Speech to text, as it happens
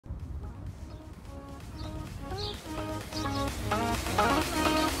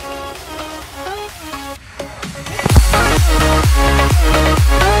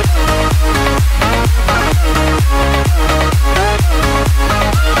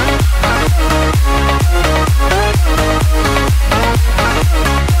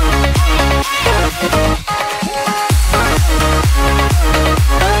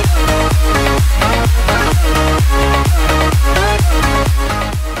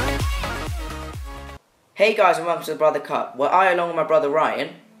Hey guys and welcome to the Brother Cup, where I, along with my brother Ryan,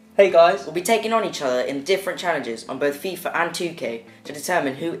 hey guys, will be taking on each other in different challenges on both FIFA and 2K to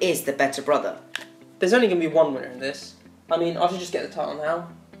determine who is the better brother. there's only going to be one winner in this. I mean, I should just get the title now.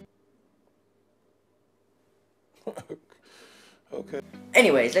 Okay.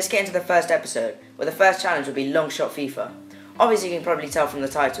 Anyways, let's get into the first episode, where the first challenge will be long shot FIFA. Obviously you can probably tell from the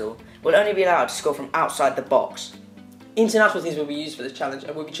title, we'll only be allowed to score from outside the box. International teams will be used for this challenge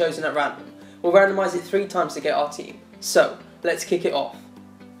and will be chosen at random. We'll randomise it 3 times to get our team. So, let's kick it off.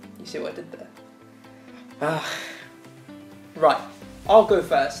 You see what I did there? Right, I'll go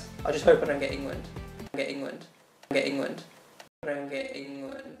first. I just hope I don't get England. Get England. Get England. I don't get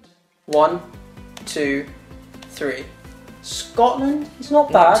England. 1, 2, 3. Scotland? It's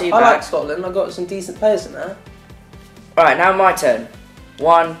not bad. too I bad. like Scotland. I've got some decent players in there. Alright, now my turn.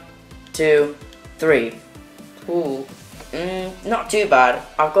 1, 2, 3. Ooh. Not too bad.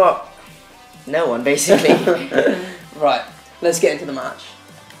 I've got no one, basically. Right, let's get into the match.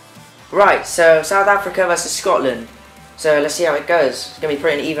 Right, so South Africa versus Scotland. So let's see how it goes. It's going to be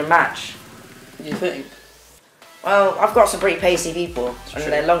pretty an even match. What do you think? Well, I've got some pretty pacey people, and true,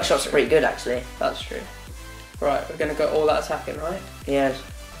 their long that's shots are true. pretty good, actually. That's true. Right, we're going to go all out attacking, right? Yeah.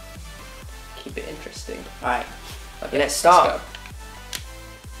 Keep it interesting. Alright, Okay, let's start.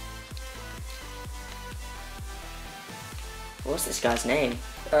 go. What's this guy's name?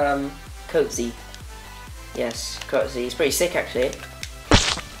 Coatsy. Yes, Coatsy. He's pretty sick, actually.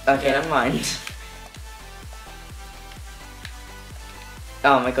 Okay, Yeah. never mind.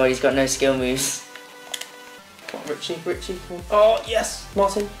 Oh my god, he's got no skill moves. Come on, Richie, come on. Oh, yes!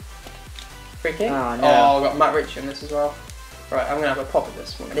 Martin. Free kick? Oh, no. Oh, I've got Matt Ritchie on this as well. Right, I'm going to have a pop at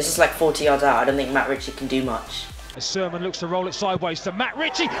this one. This is like 40 yards out. I don't think Matt Ritchie can do much. As Sermon looks to roll it sideways to Matt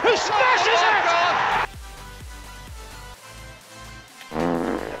Ritchie, who smashes it!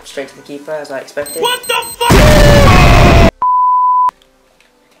 Straight to the keeper, as I expected. What the fuck?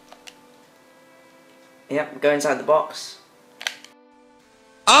 Yep, go inside the box.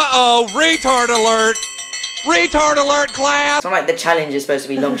 Uh-oh, retard alert! Retard alert, class! It's not like the challenge is supposed to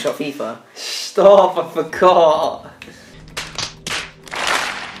be long shot FIFA. Stop, I forgot.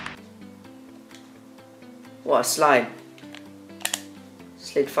 What a slide.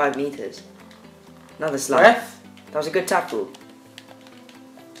 Slid 5 meters. Another slide. Ref? That was a good tackle.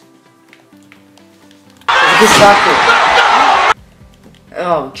 Good tackle.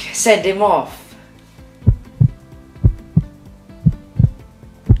 Oh, send him off.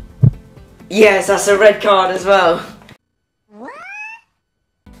 Yes, that's a red card as well.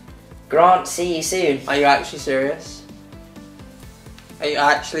 Grant, see you soon. Are you actually serious? Are you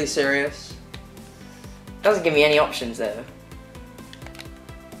actually serious? Doesn't give me any options though.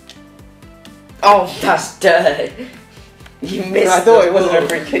 Oh, that's dirt. You missed I thought the it wasn't ball. a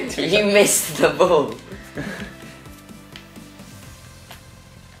free kick to me. You missed the ball.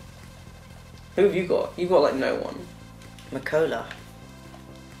 Who have you got? You've got like no one. McCullough.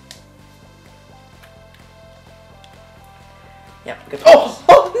 Yep, good pass.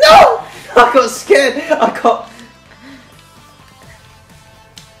 Oh no! I got scared. I got...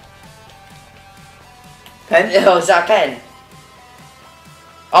 Pen? Oh, is that Pen?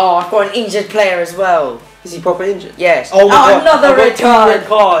 Oh, I've got an injured player as well. Is he proper injured? Yes. Oh my god. Another I've got red 2 card. red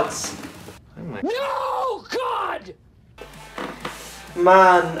cards. No, God!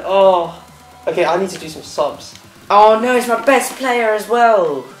 Man, oh. Okay, I need to do some subs. Oh no, it's my best player as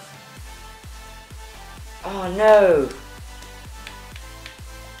well. Oh no.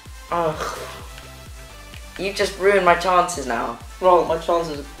 Oh. You've just ruined my chances now. Well, my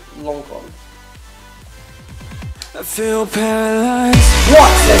chances are long gone. I feel paralyzed.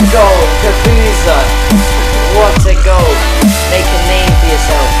 What a goal, Kabuza! What a goal! Make a name for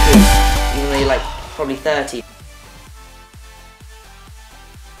yourself, kid. Even though you're like probably 30.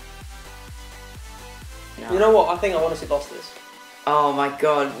 No. You know what? I think I honestly lost this. Oh my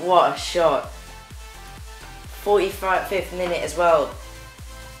god, what a shot. 45th minute as well.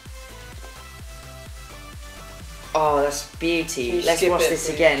 Oh, that's beauty. Let's watch this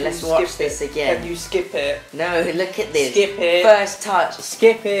again. Let's watch this again. Can you skip it? No, look at this. Skip it. First touch.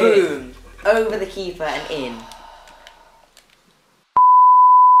 Skip it. Boom. Over the keeper and in.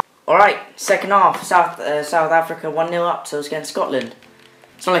 Alright, second half. South Africa 1-0 up to us against Scotland.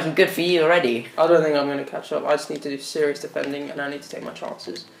 It's not looking good for you already. I don't think I'm going to catch up. I just need to do serious defending and I need to take my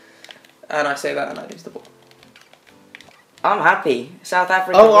chances. And I say that and I lose the ball. I'm happy. South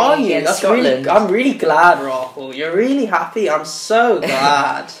Africa Oh, are winning you? against That's really, Scotland. I'm really glad, Rahul. You're really happy. I'm so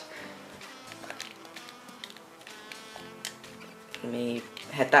glad. Let me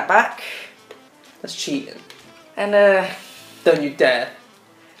head that back. That's cheating. And Don't you dare.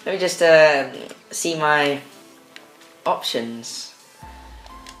 Let me just see my options.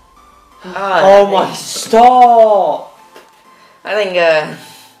 Oh my, stop! I think I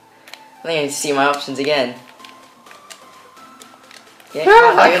need to see my options again.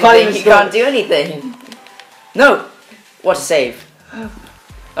 Yeah, you can't do anything. No! What a save. Alright,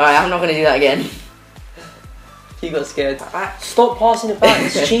 I'm not going to do that again. You got scared. Stop passing it back,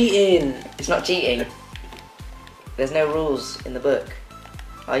 it's cheating. It's not cheating. There's no rules in the book.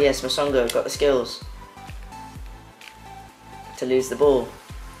 Oh yes, Masongo got the skills to lose the ball.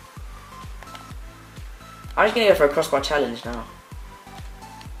 I'm just going to go for a crossbar challenge now.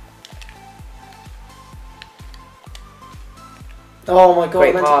 Oh my god, Great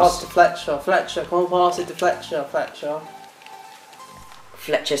I meant pass. to pass to Fletcher. Fletcher, come on, pass it to Fletcher. Fletcher.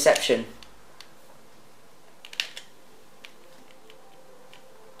 Fletcherception.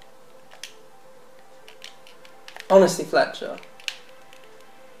 Honestly, Fletcher.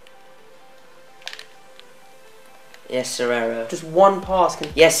 Yes, Serrero. Just one pass can...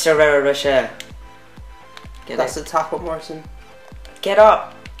 Yes, Serrero Rocher. That's a tackle, Morrison. Get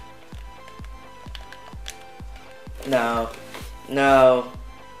up! No. No.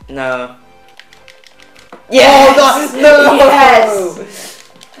 No. Yes! Oh, no!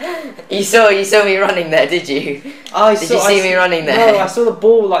 Yes! You saw me running there, did you? Did you see me running there? No, I saw the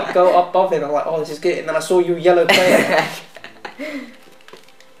ball like go up above him. I'm like, oh, this is good. And then I saw your yellow player.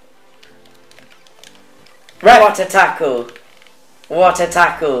 Right. What a tackle! What a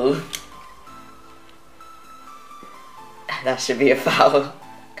tackle! That should be a foul.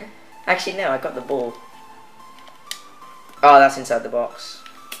 Actually, no, I got the ball. Oh, that's inside the box.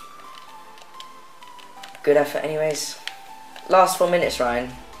 Good effort, anyways. Last 4 minutes,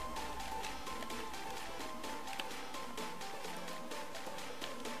 Ryan.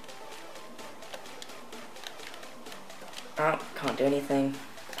 Oh, can't do anything.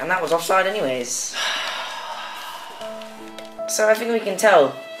 And that was offside, anyways. So I think we can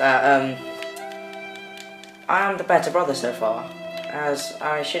tell that I am the better brother so far, as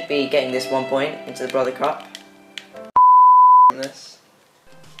I should be getting this 1 point into the Brother Cup. This.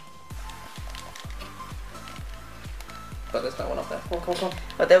 But there's no one up there. Come on, come on, come on.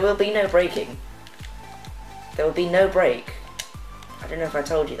 But there will be no breaking. There will be no break. I don't know if I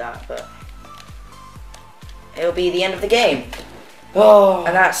told you that, but it'll be the end of the game. Oh.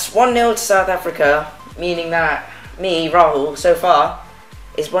 And that's 1-0 to South Africa, meaning that me, Rahul, so far,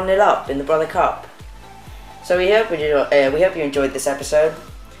 is 1-0 up in the Brother Cup. So we hope you enjoyed this episode,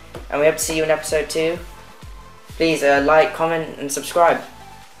 and we hope to see you in episode 2. Please like, comment, and subscribe.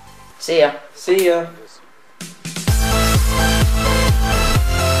 See ya. See ya.